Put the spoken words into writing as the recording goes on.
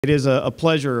It is a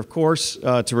pleasure, of course,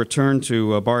 to return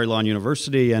to Bar-Ilan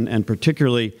University, and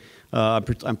particularly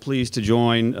I'm pleased to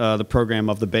join the program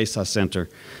of the BESA Center.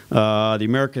 The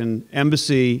American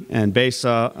Embassy and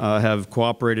BESA have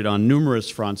cooperated on numerous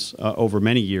fronts over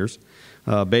many years.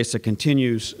 BESA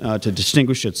continues to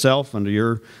distinguish itself under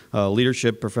your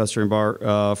leadership, Professor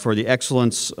Imbar, for the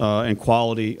excellence and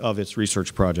quality of its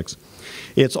research projects.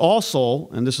 It's also,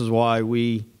 and this is why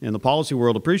we in the policy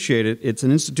world appreciate it, it's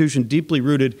an institution deeply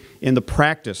rooted in the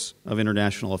practice of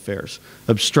international affairs.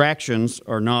 Abstractions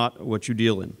are not what you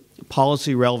deal in.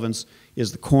 Policy relevance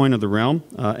is the coin of the realm,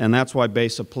 and that's why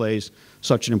BESA plays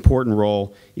such an important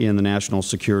role in the national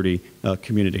security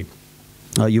community.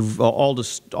 You've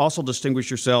also distinguished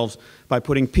yourselves by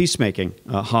putting peacemaking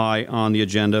high on the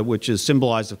agenda, which is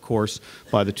symbolized, of course,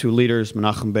 by the two leaders,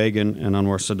 Menachem Begin and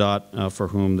Anwar Sadat, for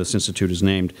whom this institute is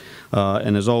named.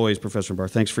 And as always, Professor Imbar,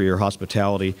 thanks for your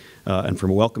hospitality and for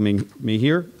welcoming me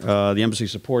here. The Embassy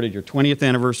supported your 20th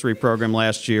anniversary program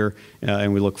last year,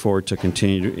 and we look forward to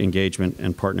continued engagement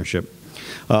and partnership.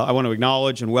 I want to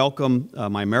acknowledge and welcome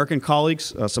my American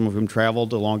colleagues, some of whom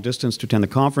traveled a long distance to attend the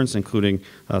conference, including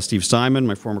Steve Simon,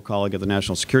 my former colleague at the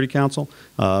National Security Council.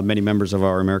 Many members of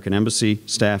our American Embassy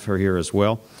staff are here as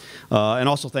well. And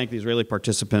also thank the Israeli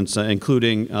participants,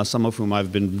 including some of whom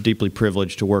I've been deeply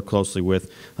privileged to work closely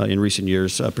with in recent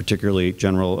years, particularly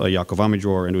General Yaakov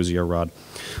Amidror and Uzi Arad.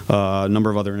 A number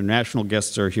of other international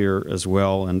guests are here as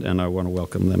well, and I want to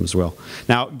welcome them as well.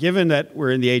 Now, given that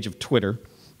we're in the age of Twitter,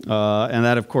 and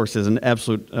that, of course, is an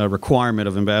absolute requirement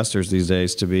of ambassadors these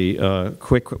days to be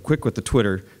quick with the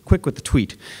Twitter, quick with the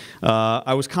tweet.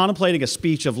 I was contemplating a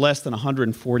speech of less than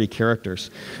 140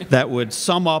 characters that would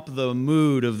sum up the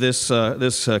mood of this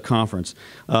conference.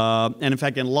 And in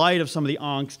fact, in light of some of the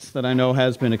angst that I know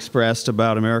has been expressed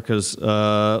about America's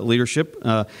leadership,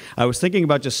 I was thinking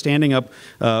about just standing up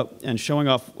and showing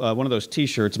off one of those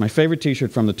T-shirts, my favorite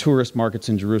T-shirt from the tourist markets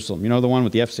in Jerusalem. You know, the one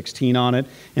with the F-16 on it,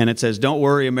 and it says, "Don't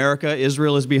worry, America,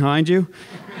 Israel is behind you."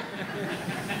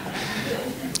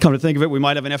 Come to think of it, we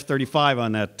might have an F-35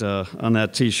 on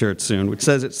that T-shirt soon, which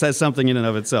says something in and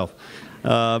of itself.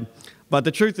 But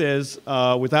the truth is,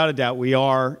 without a doubt, we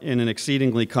are in an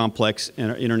exceedingly complex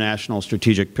international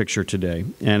strategic picture today,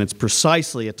 and it's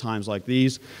precisely at times like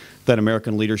these that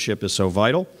American leadership is so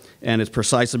vital, and it's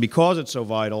precisely because it's so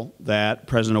vital that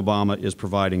President Obama is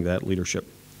providing that leadership.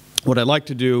 What I'd like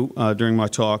to do during my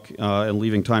talk, and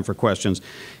leaving time for questions,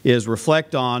 is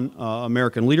reflect on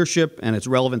American leadership and its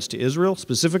relevance to Israel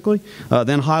specifically,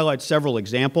 then highlight several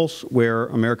examples where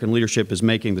American leadership is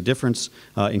making the difference,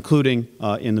 including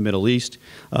in the Middle East,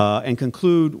 and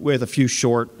conclude with a few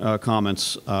short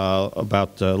comments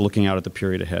about looking out at the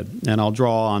period ahead. And I'll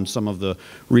draw on some of the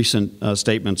recent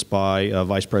statements by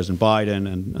Vice President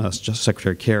Biden and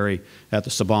Secretary Kerry at the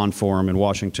Saban Forum in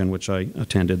Washington, which I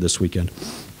attended this weekend.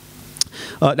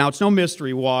 Now, it's no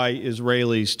mystery why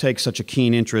Israelis take such a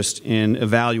keen interest in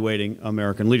evaluating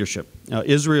American leadership.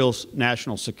 Israel's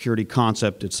national security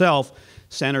concept itself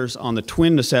centers on the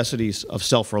twin necessities of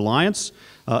self-reliance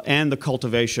and the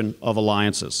cultivation of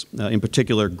alliances, in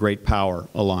particular great power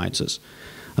alliances.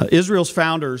 Israel's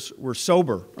founders were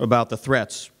sober about the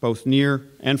threats, both near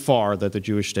and far, that the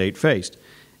Jewish state faced.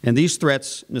 And these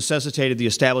threats necessitated the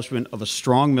establishment of a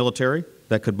strong military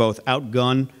that could both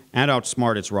outgun and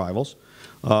outsmart its rivals.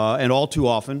 And all too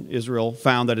often, Israel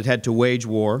found that it had to wage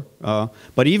war.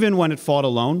 But even when it fought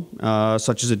alone,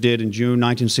 such as it did in June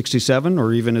 1967,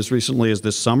 or even as recently as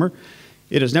this summer,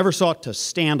 it has never sought to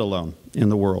stand alone in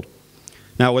the world.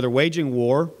 Now, whether waging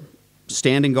war,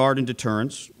 standing guard in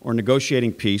deterrence, or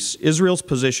negotiating peace, Israel's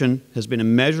position has been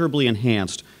immeasurably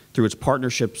enhanced through its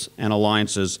partnerships and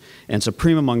alliances, and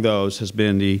supreme among those has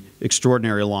been the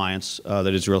extraordinary alliance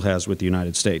that Israel has with the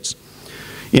United States.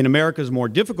 In America's more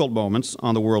difficult moments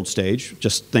on the world stage,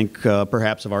 just think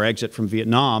perhaps of our exit from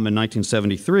Vietnam in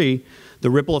 1973, the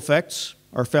ripple effects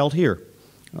are felt here.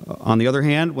 On the other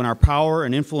hand, when our power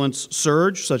and influence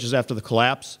surge, such as after the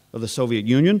collapse of the Soviet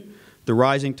Union, the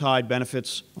rising tide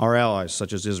benefits our allies,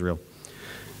 such as Israel.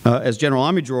 As General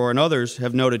Amidror and others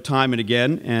have noted time and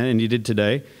again, and he did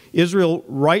today, Israel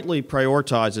rightly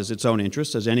prioritizes its own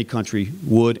interests, as any country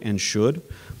would and should,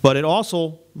 but it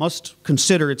also must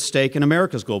consider its stake in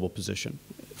America's global position.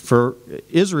 For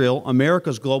Israel,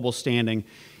 America's global standing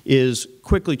is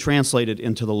quickly translated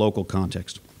into the local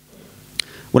context.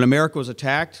 When America was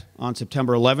attacked on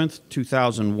September 11th,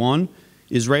 2001,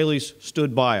 Israelis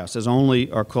stood by us, as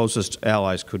only our closest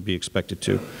allies could be expected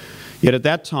to. Yet at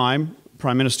that time,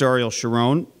 Prime Minister Ariel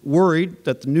Sharon worried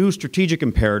that the new strategic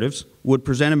imperatives would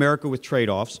present America with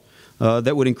trade-offs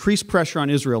that would increase pressure on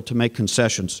Israel to make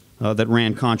concessions that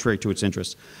ran contrary to its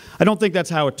interests. I don't think that's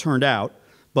how it turned out,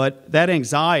 but that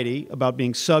anxiety about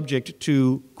being subject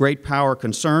to great power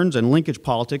concerns and linkage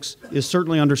politics is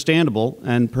certainly understandable,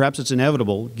 and perhaps it's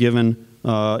inevitable given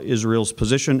Israel's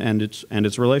position and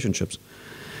its relationships.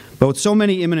 But with so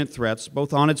many imminent threats,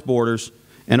 both on its borders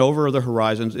and over the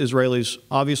horizons, Israelis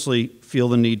obviously feel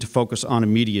the need to focus on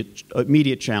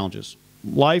immediate challenges.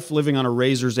 Life living on a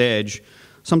razor's edge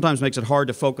sometimes makes it hard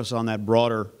to focus on that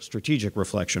broader strategic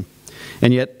reflection.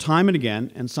 And yet, time and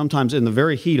again, and sometimes in the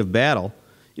very heat of battle,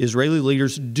 Israeli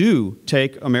leaders do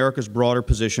take America's broader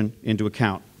position into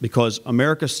account, because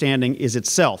America's standing is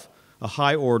itself a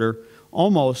high-order,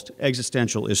 almost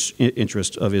existential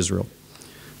interest of Israel.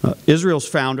 Israel's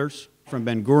founders, from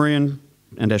Ben-Gurion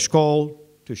and Eshkol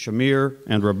to Shamir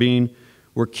and Rabin,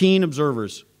 were keen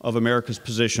observers of America's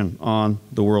position on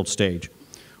the world stage.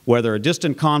 Whether a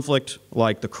distant conflict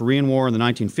like the Korean War in the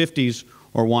 1950s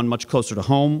or one much closer to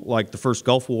home like the first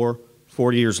Gulf War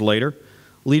 40 years later,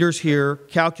 leaders here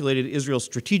calculated Israel's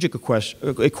strategic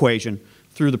equation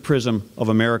through the prism of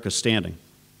America's standing.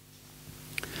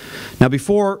 Now,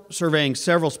 before surveying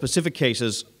several specific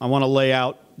cases, I want to lay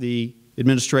out the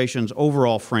administration's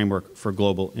overall framework for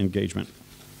global engagement.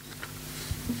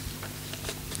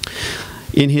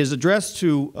 In his address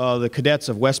to the cadets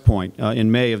of West Point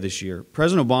in May of this year,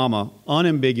 President Obama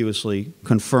unambiguously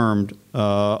affirmed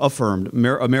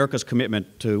America's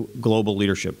commitment to global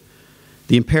leadership.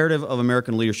 The imperative of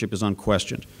American leadership is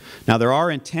unquestioned. Now, there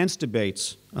are intense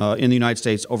debates in the United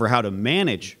States over how to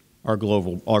manage our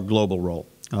global role,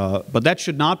 but that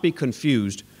should not be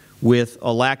confused with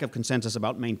a lack of consensus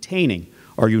about maintaining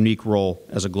our unique role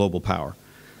as a global power.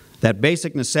 That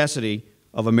basic necessity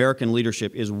of American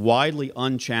leadership is widely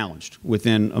unchallenged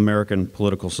within American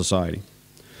political society.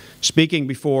 Speaking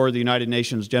before the United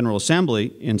Nations General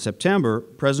Assembly in September,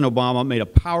 President Obama made a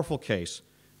powerful case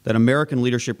that American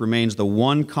leadership remains the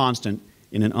one constant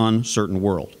in an uncertain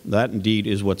world. That, indeed,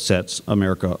 is what sets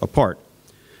America apart.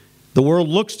 The world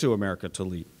looks to America to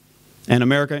lead, and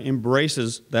America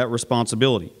embraces that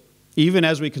responsibility, even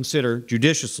as we consider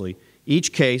judiciously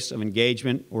each case of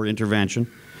engagement or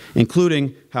intervention,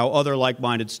 including how other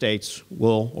like-minded states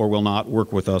will or will not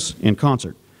work with us in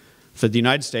concert. For the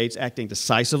United States, acting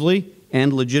decisively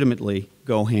and legitimately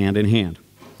go hand in hand.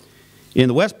 In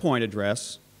the West Point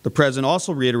address, the President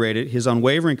also reiterated his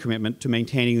unwavering commitment to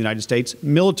maintaining the United States'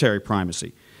 military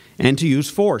primacy and to use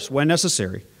force when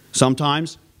necessary,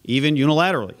 sometimes even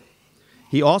unilaterally.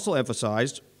 He also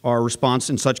emphasized our response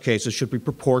in such cases should be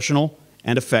proportional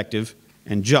and effective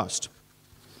and just.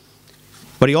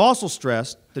 But he also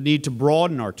stressed the need to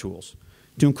broaden our tools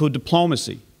to include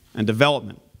diplomacy and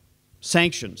development,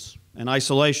 sanctions and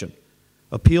isolation,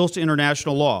 appeals to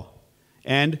international law,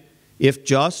 and, if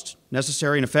just,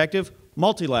 necessary, and effective,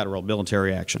 multilateral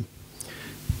military action.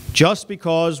 Just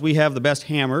because we have the best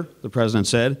hammer, the President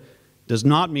said, does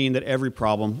not mean that every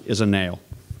problem is a nail.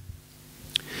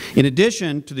 In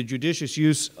addition to the judicious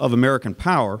use of American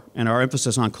power and our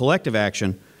emphasis on collective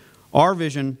action, our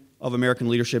vision of American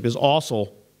leadership is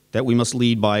also that we must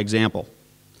lead by example.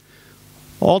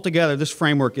 Altogether, this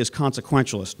framework is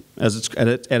consequentialist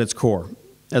at its core.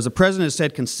 As the President has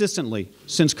said consistently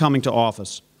since coming to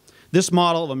office, this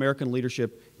model of American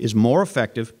leadership is more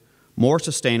effective, more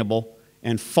sustainable,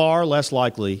 and far less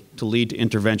likely to lead to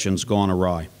interventions gone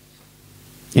awry.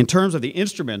 In terms of the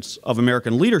instruments of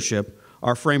American leadership,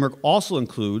 our framework also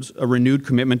includes a renewed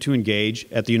commitment to engage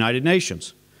at the United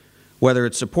Nations, whether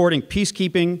it's supporting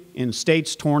peacekeeping in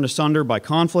states torn asunder by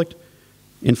conflict,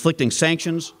 inflicting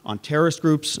sanctions on terrorist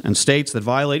groups and states that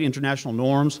violate international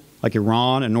norms like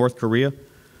Iran and North Korea,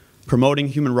 promoting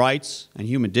human rights and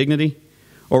human dignity,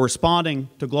 or responding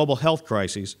to global health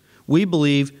crises. We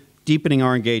believe deepening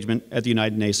our engagement at the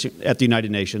United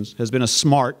Nations has been a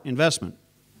smart investment.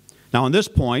 Now, on this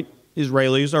point,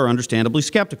 Israelis are understandably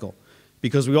skeptical,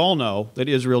 because we all know that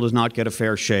Israel does not get a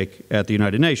fair shake at the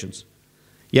United Nations.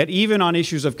 Yet even on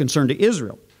issues of concern to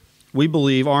Israel, we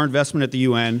believe our investment at the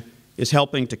UN is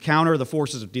helping to counter the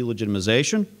forces of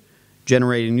delegitimization,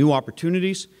 generating new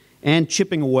opportunities, and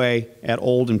chipping away at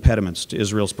old impediments to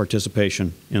Israel's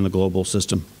participation in the global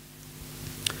system.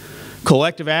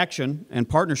 Collective action and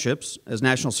partnerships, as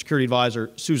National Security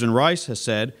Advisor Susan Rice has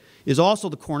said, is also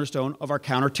the cornerstone of our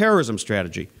counterterrorism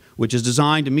strategy, which is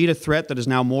designed to meet a threat that is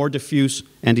now more diffuse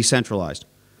and decentralized.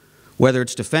 Whether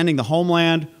it's defending the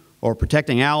homeland or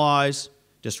protecting allies,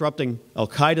 disrupting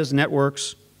al-Qaeda's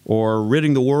networks, or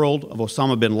ridding the world of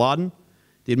Osama bin Laden,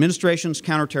 the administration's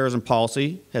counterterrorism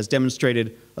policy has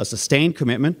demonstrated a sustained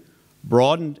commitment,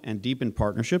 broadened and deepened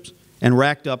partnerships, and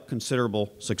racked up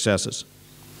considerable successes.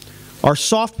 Our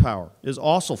soft power is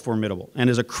also formidable and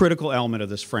is a critical element of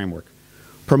this framework.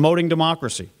 Promoting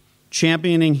democracy,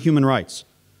 championing human rights,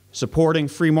 supporting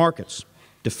free markets,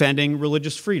 defending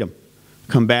religious freedom,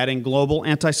 combating global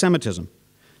anti-Semitism,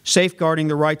 safeguarding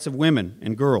the rights of women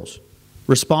and girls,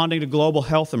 responding to global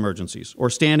health emergencies, or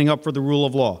standing up for the rule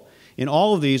of law. In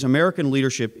all of these, American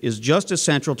leadership is just as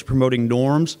central to promoting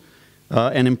norms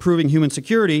and improving human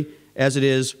security as it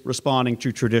is responding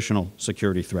to traditional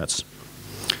security threats.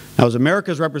 Now, as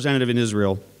America's representative in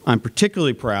Israel, I'm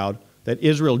particularly proud that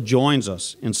Israel joins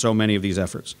us in so many of these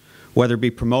efforts, whether it be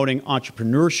promoting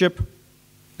entrepreneurship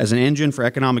as an engine for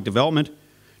economic development,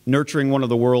 nurturing one of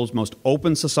the world's most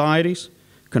open societies,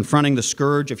 confronting the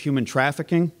scourge of human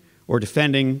trafficking, or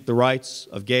defending the rights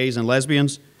of gays and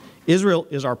lesbians. Israel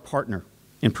is our partner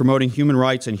in promoting human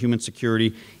rights and human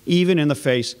security, even in the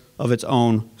face of its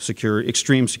own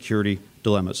extreme security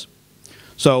dilemmas.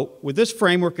 So, with this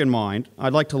framework in mind,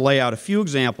 I'd like to lay out a few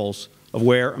examples of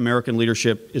where American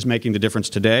leadership is making the difference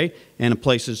today and in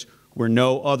places where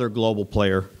no other global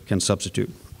player can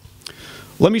substitute.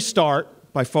 Let me start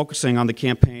by focusing on the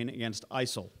campaign against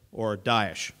ISIL, or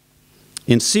Daesh.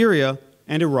 In Syria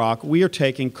and Iraq, we are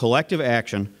taking collective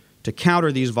action to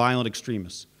counter these violent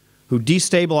extremists who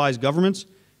destabilize governments,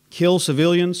 kill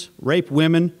civilians, rape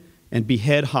women, and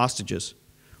behead hostages.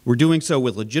 We're doing so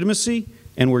with legitimacy,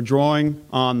 and we're drawing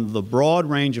on the broad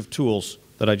range of tools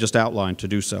that I just outlined to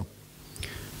do so.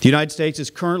 The United States is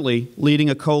currently leading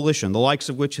a coalition, the likes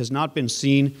of which has not been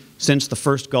seen since the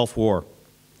first Gulf War.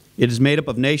 It is made up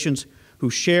of nations who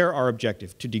share our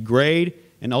objective to degrade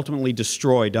and ultimately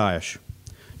destroy Daesh.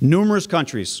 Numerous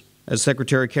countries, as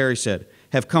Secretary Kerry said,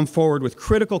 have come forward with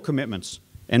critical commitments,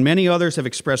 and many others have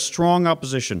expressed strong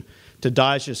opposition to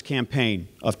Daesh's campaign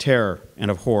of terror and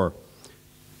of horror.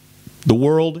 The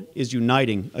world is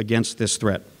uniting against this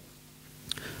threat.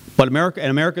 But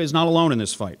America is not alone in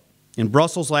this fight. In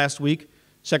Brussels last week,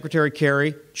 Secretary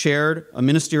Kerry chaired a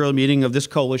ministerial meeting of this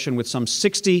coalition with some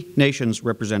 60 nations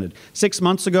represented. 6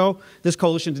 months ago, this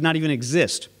coalition did not even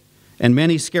exist, and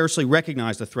many scarcely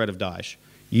recognized the threat of Daesh.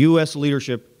 U.S.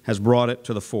 leadership has brought it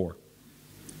to the fore.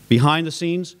 Behind the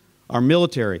scenes, our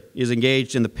military is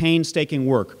engaged in the painstaking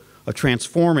work of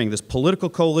transforming this political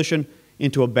coalition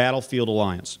into a battlefield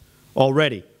alliance.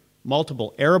 Already,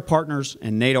 multiple Arab partners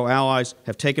and NATO allies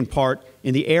have taken part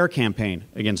in the air campaign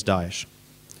against Daesh.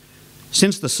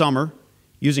 Since the summer,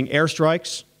 using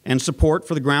airstrikes and support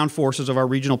for the ground forces of our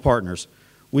regional partners,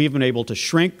 we have been able to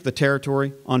shrink the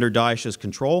territory under Daesh's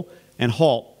control and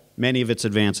halt many of its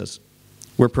advances.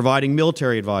 We're providing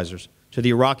military advisors to the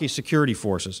Iraqi security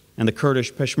forces and the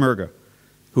Kurdish Peshmerga,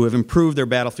 who have improved their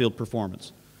battlefield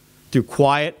performance. Through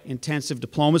quiet, intensive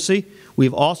diplomacy,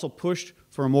 we've also pushed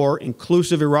for a more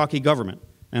inclusive Iraqi government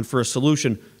and for a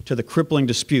solution to the crippling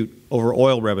dispute over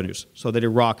oil revenues so that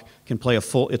Iraq can play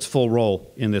its full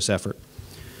role in this effort.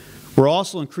 We're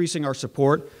also increasing our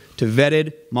support to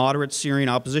vetted, moderate Syrian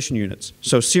opposition units,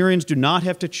 so Syrians do not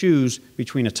have to choose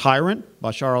between a tyrant,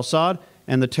 Bashar al-Assad,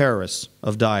 and the terrorists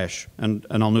of Daesh and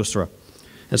al-Nusra,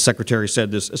 as Secretary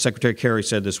Kerry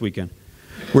said this weekend.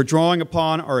 We're drawing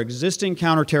upon our existing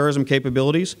counterterrorism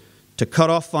capabilities to cut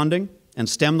off funding and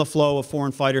stem the flow of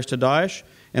foreign fighters to Daesh,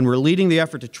 and we're leading the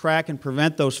effort to track and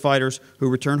prevent those fighters who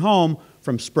return home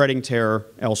from spreading terror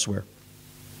elsewhere.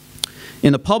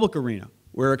 In the public arena,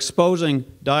 we're exposing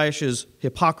Daesh's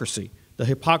hypocrisy, the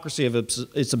hypocrisy of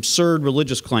its absurd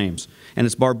religious claims and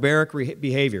its barbaric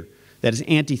behavior that is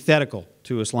antithetical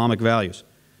to Islamic values.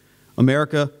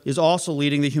 America is also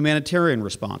leading the humanitarian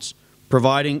response,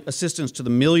 providing assistance to the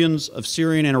millions of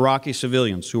Syrian and Iraqi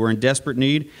civilians who are in desperate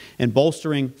need, and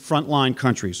bolstering frontline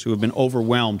countries who have been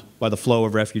overwhelmed by the flow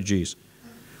of refugees.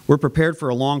 We're prepared for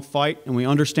a long fight, and we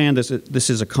understand this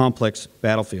is a complex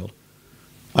battlefield.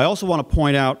 I also want to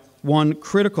point out one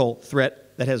critical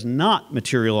threat that has not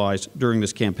materialized during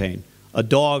this campaign, a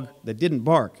dog that didn't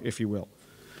bark, if you will.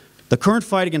 The current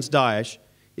fight against Daesh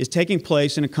is taking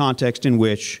place in a context in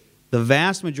which the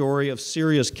vast majority of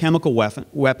Syria's chemical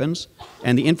weapons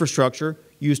and the infrastructure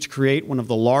used to create one of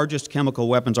the largest chemical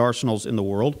weapons arsenals in the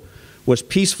world was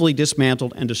peacefully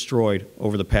dismantled and destroyed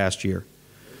over the past year.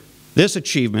 This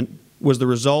achievement was the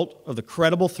result of the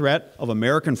credible threat of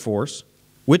American force,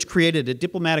 which created a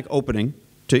diplomatic opening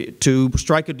to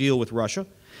strike a deal with Russia,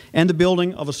 and the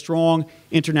building of a strong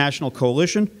international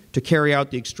coalition to carry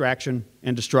out the extraction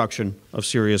and destruction of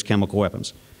Syria's chemical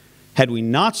weapons. Had we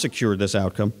not secured this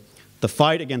outcome, the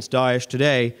fight against Daesh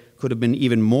today could have been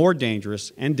even more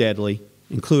dangerous and deadly,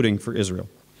 including for Israel.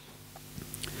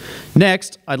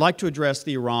 Next, I'd like to address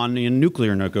the Iranian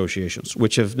nuclear negotiations,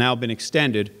 which have now been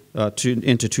extended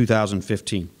into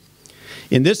 2015.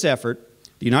 In this effort,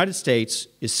 the United States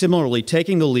is similarly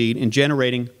taking the lead in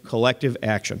generating collective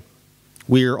action.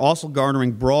 We are also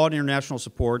garnering broad international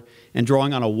support and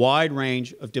drawing on a wide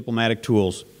range of diplomatic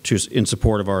tools in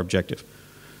support of our objective.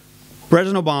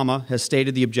 President Obama has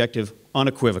stated the objective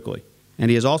unequivocally,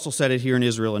 and he has also said it here in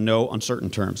Israel in no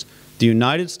uncertain terms. The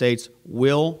United States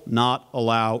will not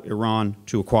allow Iran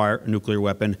to acquire a nuclear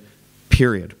weapon,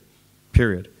 period.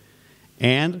 Period.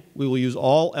 And we will use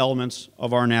all elements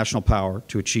of our national power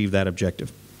to achieve that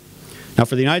objective. Now,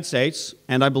 for the United States,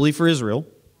 and I believe for Israel,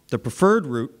 the preferred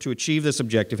route to achieve this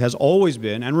objective has always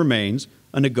been and remains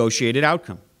a negotiated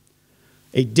outcome.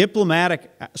 A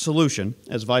diplomatic solution,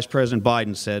 as Vice President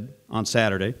Biden said on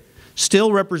Saturday,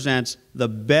 still represents the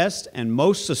best and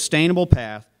most sustainable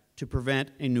path to prevent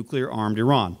a nuclear-armed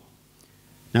Iran.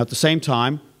 Now, at the same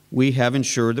time, we have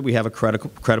ensured that we have a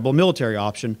credible military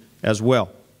option as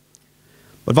well.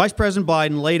 But Vice President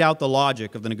Biden laid out the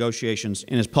logic of the negotiations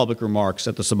in his public remarks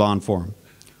at the Saban Forum.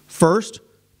 First,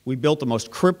 we built the most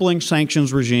crippling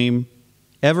sanctions regime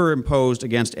ever imposed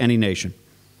against any nation.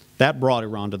 That brought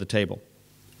Iran to the table.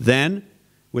 Then,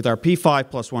 with our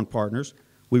P5+1 partners,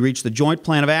 we reached the Joint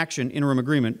Plan of Action interim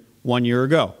agreement 1 year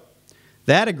ago.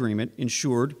 That agreement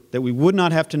ensured that we would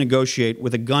not have to negotiate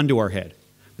with a gun to our head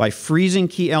by freezing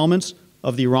key elements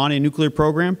of the Iranian nuclear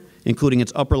program, including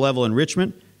its upper-level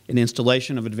enrichment and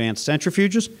installation of advanced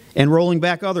centrifuges, and rolling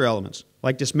back other elements,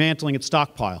 like dismantling its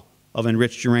stockpile of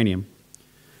enriched uranium.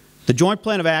 The Joint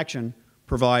Plan of Action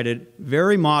provided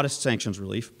very modest sanctions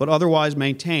relief, but otherwise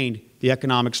maintained the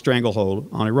economic stranglehold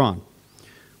on Iran.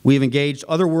 We have engaged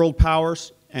other world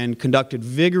powers and conducted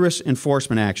vigorous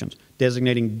enforcement actions,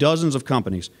 designating dozens of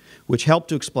companies, which helped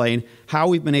to explain how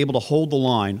we've been able to hold the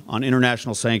line on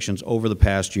international sanctions over the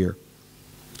past year.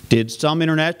 Did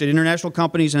international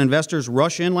companies and investors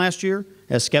rush in last year,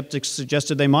 as skeptics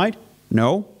suggested they might?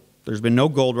 No. There's been no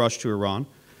gold rush to Iran.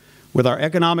 With our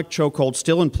economic chokehold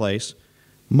still in place,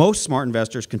 most smart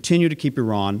investors continue to keep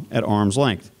Iran at arm's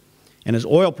length. And as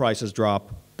oil prices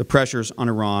drop, the pressures on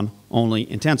Iran only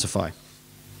intensify.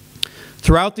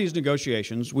 Throughout these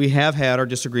negotiations, we have had our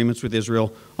disagreements with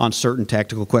Israel on certain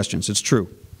tactical questions. It's true.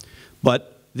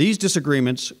 But these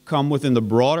disagreements come within the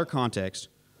broader context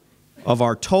of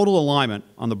our total alignment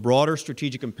on the broader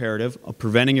strategic imperative of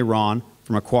preventing Iran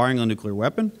from acquiring a nuclear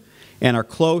weapon and our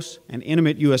close and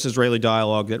intimate U.S.-Israeli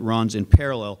dialogue that runs in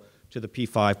parallel to the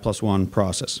P5+1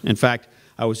 process. In fact,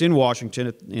 I was in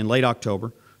Washington in late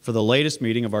October for the latest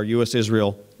meeting of our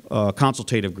U.S.-Israel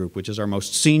consultative group, which is our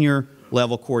most senior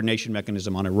level coordination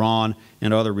mechanism on Iran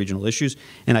and other regional issues.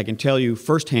 And I can tell you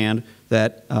firsthand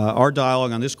that our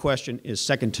dialogue on this question is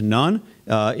second to none.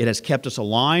 It has kept us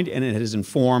aligned, and it has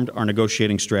informed our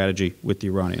negotiating strategy with the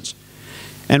Iranians.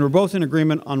 And we're both in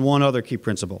agreement on one other key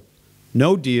principle.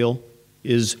 No deal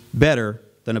is better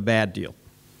than a bad deal.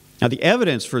 Now, the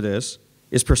evidence for this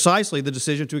is precisely the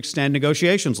decision to extend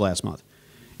negotiations last month.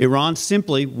 Iran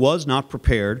simply was not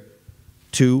prepared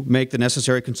to make the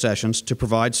necessary concessions to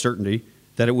provide certainty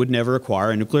that it would never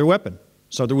acquire a nuclear weapon.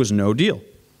 So there was no deal.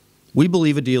 We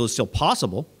believe a deal is still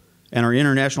possible, and our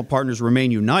international partners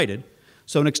remain united,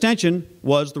 so an extension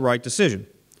was the right decision.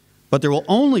 But there will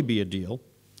only be a deal,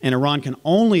 and Iran can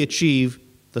only achieve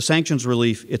the sanctions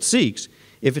relief it seeks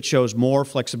if it shows more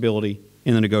flexibility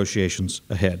in the negotiations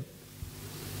ahead.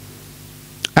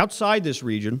 Outside this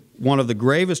region, one of the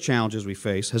gravest challenges we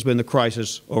face has been the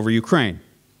crisis over Ukraine.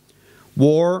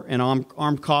 War and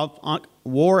armed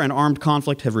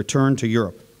conflict have returned to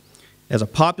Europe. As a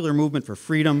popular movement for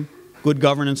freedom, good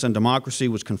governance, and democracy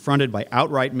was confronted by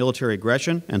outright military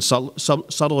aggression and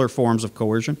subtler forms of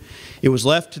coercion, it was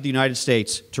left to the United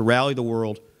States to rally the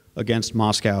world against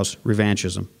Moscow's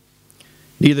revanchism.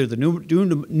 Neither the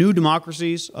new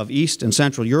democracies of East and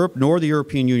Central Europe nor the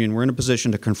European Union were in a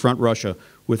position to confront Russia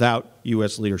without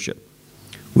U.S. leadership.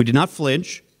 We did not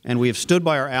flinch, and we have stood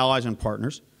by our allies and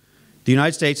partners. The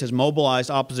United States has mobilized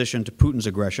opposition to Putin's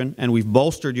aggression, and we've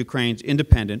bolstered Ukraine's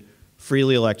independent,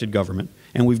 freely elected government,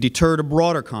 and we've deterred a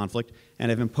broader conflict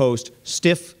and have imposed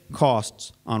stiff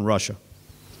costs on Russia.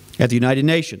 At the United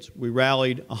Nations, we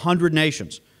rallied 100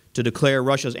 nations to declare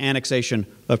Russia's annexation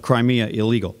of Crimea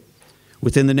illegal.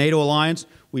 Within the NATO alliance,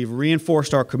 we've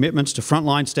reinforced our commitments to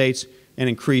frontline states and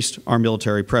increased our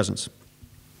military presence.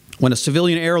 When a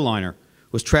civilian airliner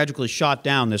was tragically shot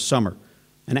down this summer,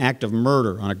 an act of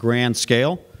murder on a grand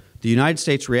scale, the United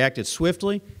States reacted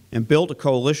swiftly and built a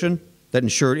coalition that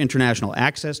ensured international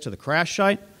access to the crash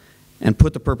site and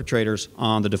put the perpetrators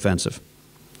on the defensive.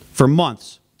 For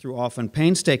months, through often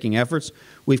painstaking efforts,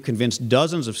 we've convinced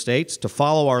dozens of states to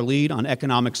follow our lead on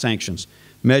economic sanctions,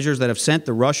 measures that have sent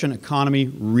the Russian economy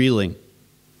reeling.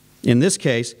 In this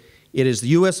case, it is the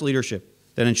U.S. leadership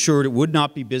that ensured it would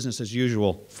not be business as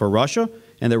usual for Russia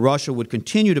and that Russia would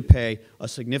continue to pay a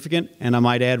significant, and I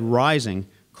might add, rising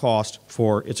cost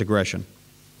for its aggression.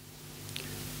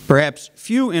 Perhaps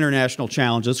few international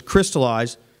challenges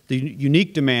crystallize the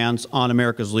unique demands on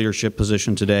America's leadership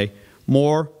position today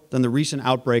more than the recent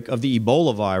outbreak of the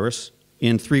Ebola virus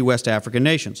in 3 West African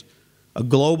nations, a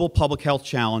global public health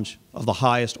challenge of the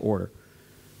highest order.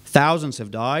 Thousands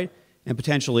have died, and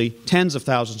potentially tens of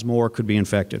thousands more could be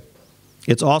infected.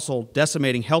 It's also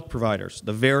decimating health providers,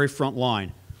 the very front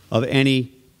line of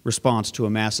any response to a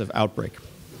massive outbreak.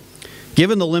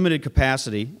 Given the limited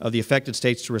capacity of the affected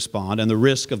states to respond and the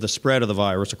risk of the spread of the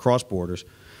virus across borders,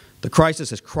 the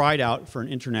crisis has cried out for an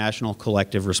international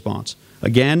collective response.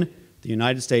 Again, the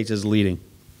United States is leading.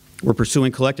 We're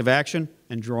pursuing collective action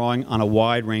and drawing on a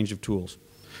wide range of tools.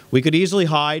 We could easily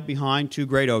hide behind 2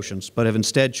 great oceans, but have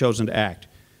instead chosen to act.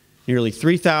 Nearly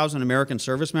 3,000 American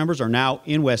service members are now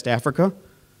in West Africa,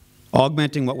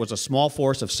 augmenting what was a small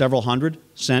force of several hundred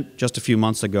sent just a few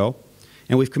months ago.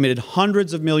 And we've committed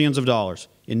hundreds of millions of dollars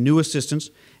in new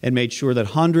assistance and made sure that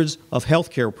hundreds of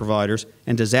healthcare providers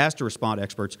and disaster response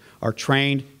experts are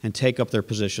trained and take up their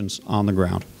positions on the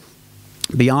ground.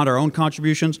 Beyond our own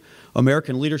contributions,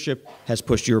 American leadership has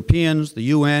pushed Europeans, the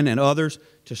UN, and others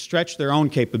to stretch their own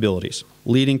capabilities,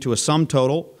 leading to a sum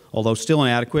total, although still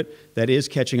inadequate, that is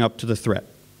catching up to the threat.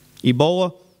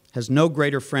 Ebola has no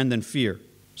greater friend than fear,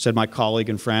 said my colleague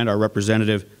and friend, our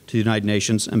representative to the United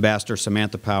Nations, Ambassador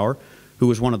Samantha Power, who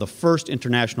was one of the first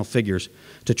international figures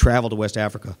to travel to West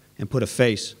Africa and put a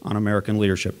face on American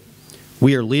leadership.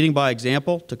 We are leading by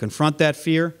example to confront that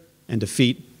fear and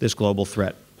defeat this global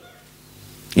threat.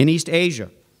 In East Asia,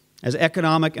 as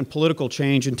economic and political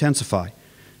change intensify,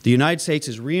 the United States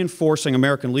is reinforcing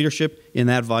American leadership in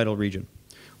that vital region,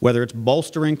 whether it's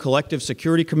bolstering collective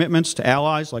security commitments to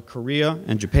allies like Korea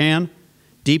and Japan,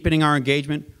 deepening our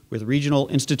engagement with regional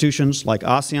institutions like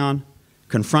ASEAN,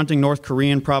 confronting North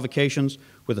Korean provocations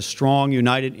with a strong,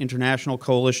 united international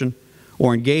coalition,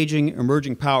 or engaging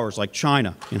emerging powers like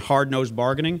China in hard-nosed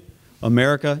bargaining,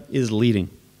 America is leading.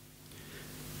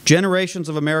 Generations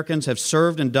of Americans have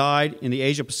served and died in the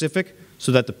Asia-Pacific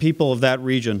so that the people of that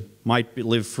region might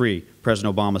live free,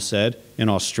 President Obama said in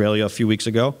Australia a few weeks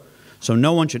ago. So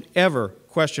no one should ever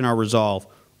question our resolve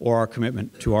or our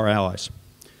commitment to our allies.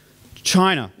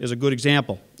 China is a good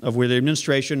example of where the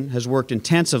administration has worked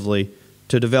intensively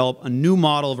to develop a new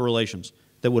model of relations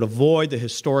that would avoid the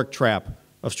historic trap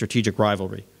of strategic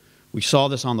rivalry. We saw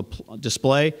this on the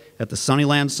display at the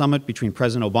Sunnyland Summit between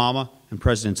President Obama and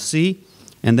President Xi,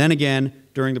 and then again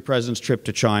during the President's trip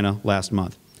to China last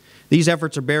month. These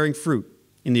efforts are bearing fruit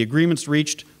in the agreements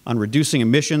reached on reducing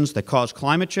emissions that cause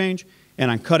climate change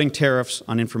and on cutting tariffs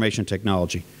on information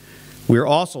technology. We are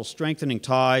also strengthening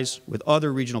ties with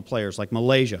other regional players like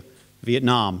Malaysia,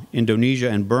 Vietnam, Indonesia,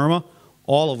 and Burma,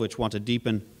 all of which want to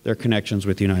deepen their connections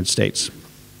with the United States.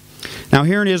 Now,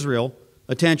 here in Israel,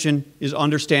 attention is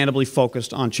understandably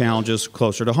focused on challenges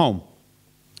closer to home.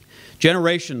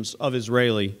 Generations of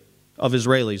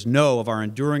Israelis know of our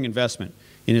enduring investment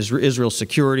in Israel's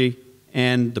security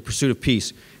and the pursuit of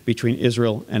peace between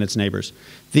Israel and its neighbors.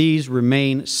 These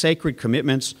remain sacred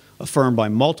commitments affirmed by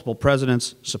multiple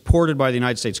presidents, supported by the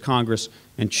United States Congress,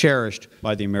 and cherished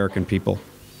by the American people.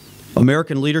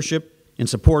 American leadership in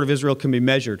support of Israel can be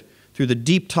measured through the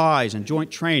deep ties and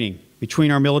joint training between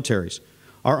our militaries,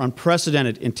 our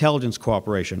unprecedented intelligence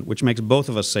cooperation, which makes both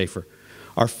of us safer,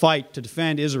 our fight to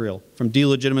defend Israel from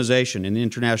delegitimization in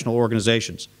international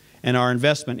organizations, and our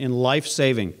investment in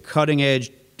life-saving,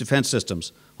 cutting-edge defense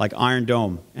systems like Iron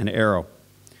Dome and Arrow.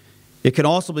 It can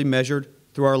also be measured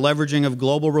through our leveraging of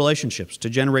global relationships to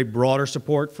generate broader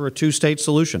support for a two-state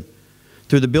solution,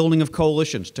 through the building of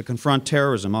coalitions to confront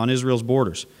terrorism on Israel's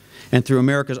borders, and through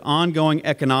America's ongoing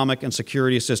economic and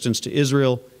security assistance to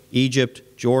Israel, Egypt,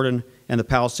 Jordan, and the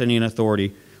Palestinian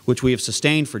Authority, which we have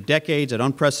sustained for decades at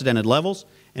unprecedented levels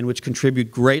and which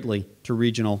contribute greatly to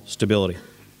regional stability.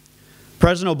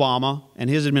 President Obama and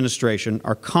his administration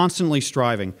are constantly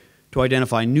striving to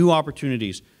identify new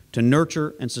opportunities to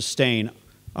nurture and sustain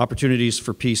opportunities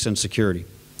for peace and security.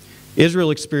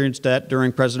 Israel experienced that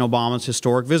during President Obama's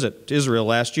historic visit to Israel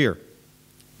last year.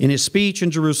 In his speech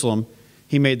in Jerusalem,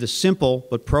 he made the simple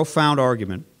but profound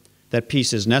argument that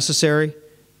peace is necessary,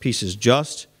 peace is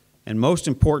just, and most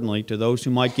importantly, to those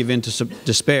who might give in to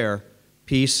despair,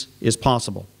 peace is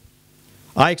possible.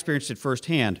 I experienced it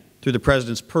firsthand through the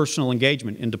President's personal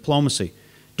engagement in diplomacy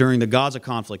during the Gaza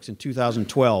conflicts in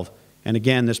 2012 and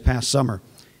again this past summer,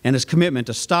 and his commitment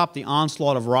to stop the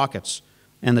onslaught of rockets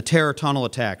and the terror tunnel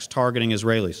attacks targeting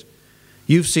Israelis.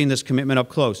 You've seen this commitment up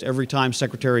close every time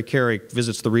Secretary Kerry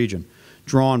visits the region,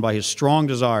 drawn by his strong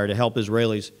desire to help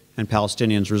Israelis and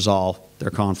Palestinians resolve their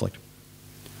conflict.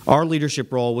 Our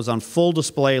leadership role was on full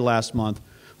display last month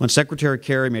when Secretary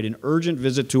Kerry made an urgent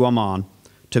visit to Amman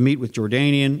to meet with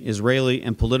Jordanian, Israeli,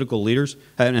 and political leaders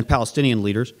and Palestinian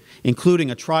leaders,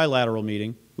 including a trilateral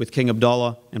meeting with King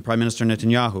Abdullah and Prime Minister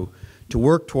Netanyahu, to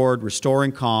work toward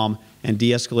restoring calm and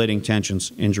de-escalating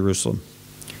tensions in Jerusalem.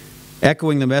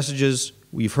 Echoing the messages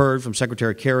we've heard from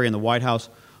Secretary Kerry and the White House,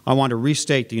 I want to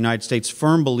restate the United States'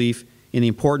 firm belief in the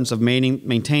importance of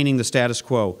maintaining the status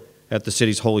quo at the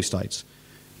city's holy sites.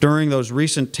 During those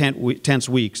recent tense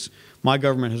weeks, my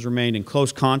government has remained in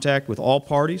close contact with all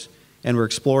parties, and we're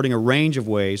exploring a range of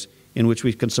ways in which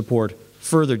we can support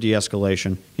further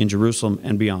de-escalation in Jerusalem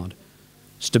and beyond.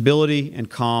 Stability and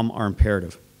calm are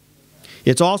imperative.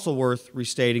 It's also worth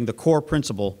restating the core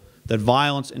principle that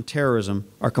violence and terrorism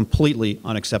are completely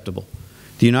unacceptable.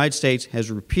 The United States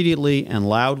has repeatedly and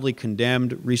loudly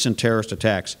condemned recent terrorist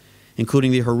attacks,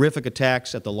 including the horrific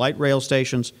attacks at the light rail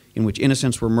stations in which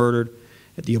innocents were murdered,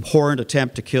 at the abhorrent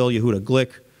attempt to kill Yehuda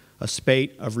Glick, a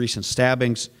spate of recent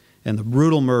stabbings, and the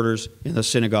brutal murders in the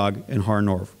synagogue in Har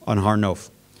Nof.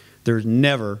 There's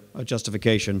never a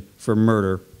justification for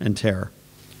murder and terror.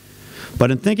 But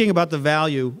in thinking about the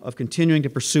value of continuing to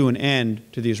pursue an end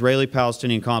to the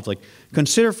Israeli-Palestinian conflict,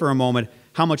 consider for a moment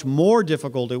how much more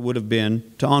difficult it would have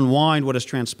been to unwind what has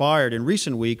transpired in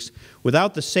recent weeks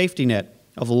without the safety net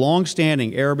of the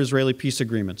long-standing Arab-Israeli peace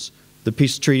agreements, the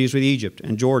peace treaties with Egypt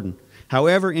and Jordan,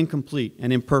 however incomplete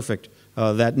and imperfect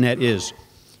that net is.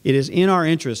 It is in our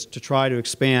interest to try to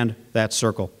expand that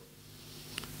circle.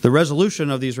 The resolution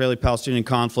of the Israeli-Palestinian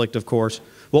conflict, of course,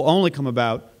 will only come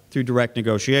about through direct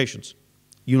negotiations.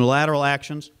 Unilateral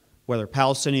actions, whether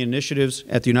Palestinian initiatives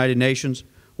at the United Nations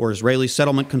or Israeli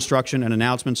settlement construction and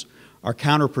announcements, are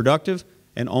counterproductive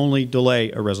and only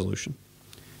delay a resolution.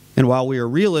 And while we are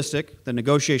realistic that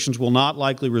negotiations will not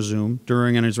likely resume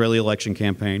during an Israeli election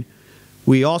campaign,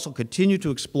 we also continue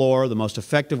to explore the most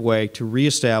effective way to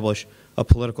reestablish a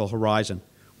political horizon,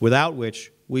 without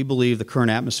which we believe the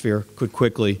current atmosphere could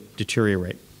quickly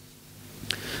deteriorate.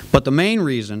 But the main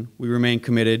reason we remain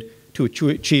committed to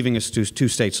achieving a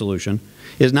two-state solution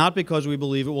is not because we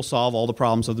believe it will solve all the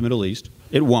problems of the Middle East.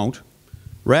 It won't.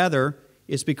 Rather,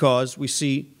 it's because we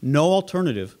see no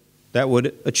alternative that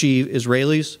would achieve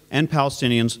Israelis' and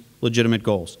Palestinians' legitimate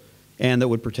goals and that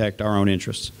would protect our own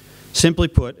interests. Simply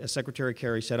put, as Secretary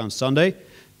Kerry said on Sunday,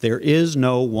 there is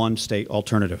no one-state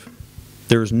alternative.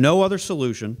 There is no other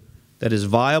solution that is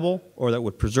viable or that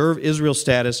would preserve Israel's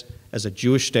status as a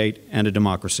Jewish state and a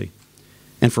democracy.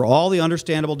 And for all the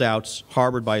understandable doubts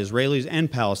harbored by Israelis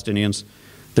and Palestinians,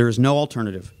 there is no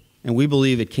alternative, and we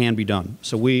believe it can be done.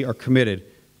 So we are committed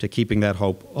to keeping that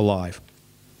hope alive.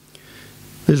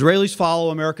 The Israelis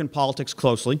follow American politics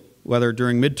closely, whether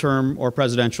during midterm or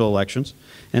presidential elections.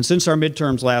 And since our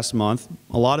midterms last month,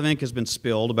 a lot of ink has been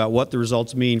spilled about what the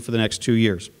results mean for the next 2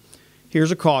 years.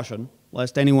 Here's a caution,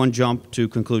 lest anyone jump to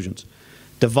conclusions.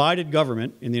 Divided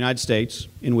government in the United States,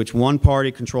 in which one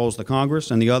party controls the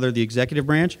Congress and the other the executive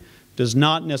branch, does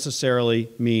not necessarily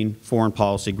mean foreign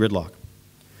policy gridlock.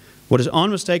 What is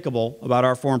unmistakable about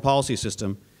our foreign policy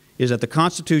system is that the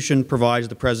Constitution provides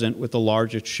the President with the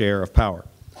largest share of power.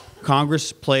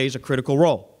 Congress plays a critical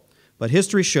role, but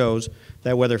history shows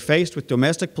that whether faced with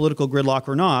domestic political gridlock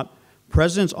or not,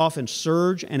 presidents often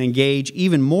surge and engage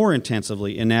even more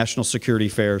intensively in national security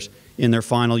affairs in their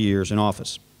final years in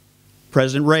office.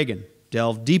 President Reagan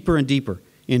delved deeper and deeper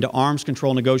into arms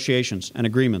control negotiations and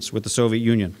agreements with the Soviet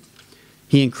Union.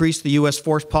 He increased the U.S.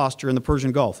 force posture in the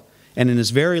Persian Gulf, and in his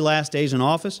very last days in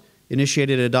office,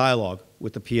 initiated a dialogue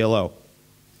with the PLO.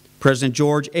 President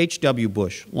George H.W.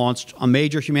 Bush launched a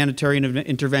major humanitarian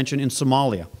intervention in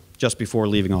Somalia just before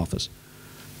leaving office.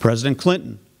 President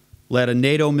Clinton led a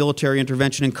NATO military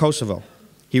intervention in Kosovo.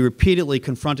 He repeatedly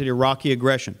confronted Iraqi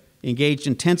aggression, engaged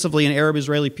intensively in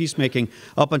Arab-Israeli peacemaking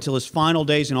up until his final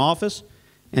days in office,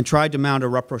 and tried to mount a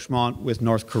rapprochement with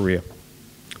North Korea.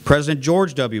 President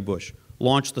George W. Bush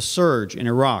launched the surge in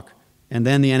Iraq and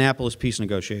then the Annapolis peace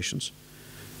negotiations.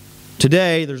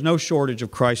 Today, there's no shortage of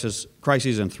crises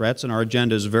and threats, and our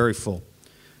agenda is very full.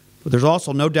 But there's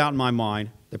also no doubt in my mind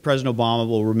that President Obama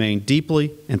will remain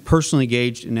deeply and personally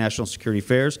engaged in national security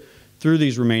affairs through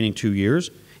these remaining 2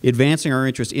 years, advancing our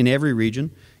interests in every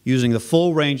region, using the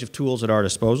full range of tools at our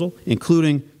disposal,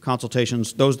 including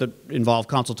consultations, those that involve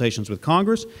consultations with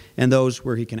Congress, and those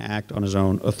where he can act on his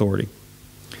own authority.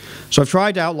 So I've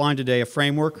tried to outline today a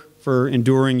framework for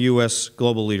enduring U.S.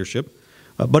 global leadership,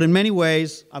 but in many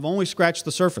ways, I've only scratched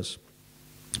the surface.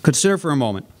 Consider for a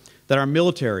moment that our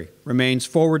military remains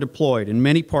forward deployed in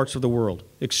many parts of the world,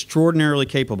 extraordinarily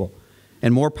capable,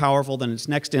 and more powerful than its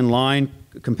next in line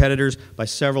competitors by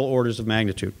several orders of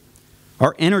magnitude.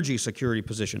 Our energy security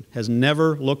position has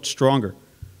never looked stronger.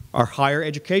 Our higher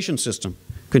education system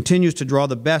continues to draw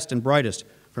the best and brightest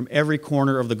from every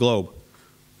corner of the globe.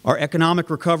 Our economic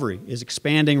recovery is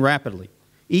expanding rapidly.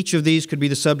 Each of these could be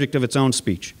the subject of its own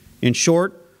speech. In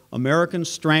short, American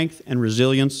strength and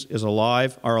resilience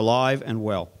are alive and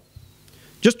well.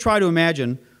 Just try to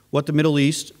imagine what the Middle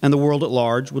East and the world at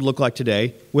large would look like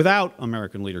today without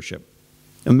American leadership.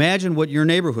 Imagine what your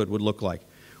neighborhood would look like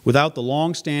without the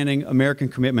long-standing American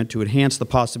commitment to enhance the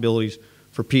possibilities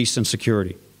for peace and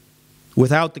security,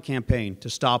 without the campaign to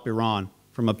stop Iran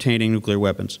from obtaining nuclear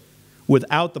weapons,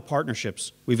 without the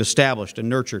partnerships we've established and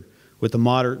nurtured with the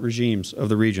moderate regimes of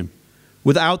the region,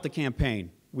 without the campaign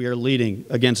we are leading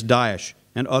against Daesh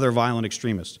and other violent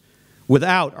extremists,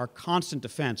 without our constant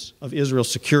defense of Israel's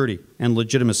security and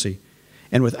legitimacy,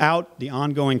 and without the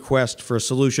ongoing quest for a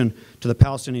solution to the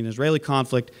Palestinian-Israeli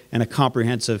conflict and a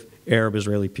comprehensive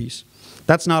Arab-Israeli peace.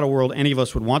 That's not a world any of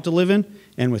us would want to live in,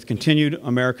 and with continued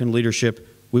American leadership,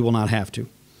 we will not have to.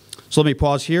 So let me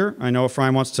pause here. I know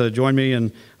Ephraim wants to join me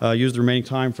and use the remaining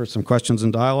time for some questions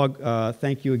and dialogue.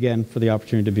 Thank you again for the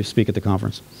opportunity to speak at the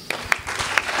conference.